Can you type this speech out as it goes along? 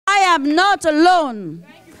am not alone.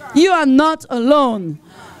 You are not alone.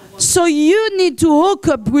 So you need to hook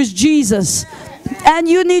up with Jesus. And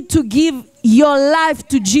you need to give your life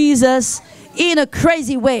to Jesus in a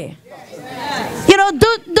crazy way. You know,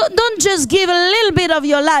 don't just give a little bit of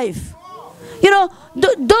your life. You know,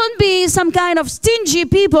 don't be some kind of stingy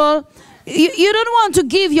people. You don't want to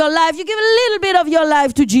give your life. You give a little bit of your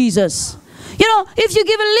life to Jesus. You know, if you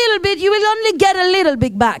give a little bit, you will only get a little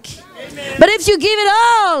bit back. But if you give it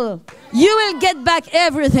all, you will get back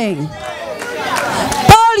everything.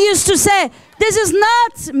 Paul used to say, this is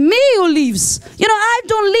not me who lives. You know, I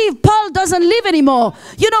don't live. Paul doesn't live anymore.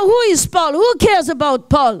 You know, who is Paul? Who cares about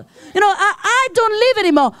Paul? You know, I don't live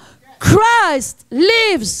anymore. Christ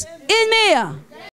lives in me.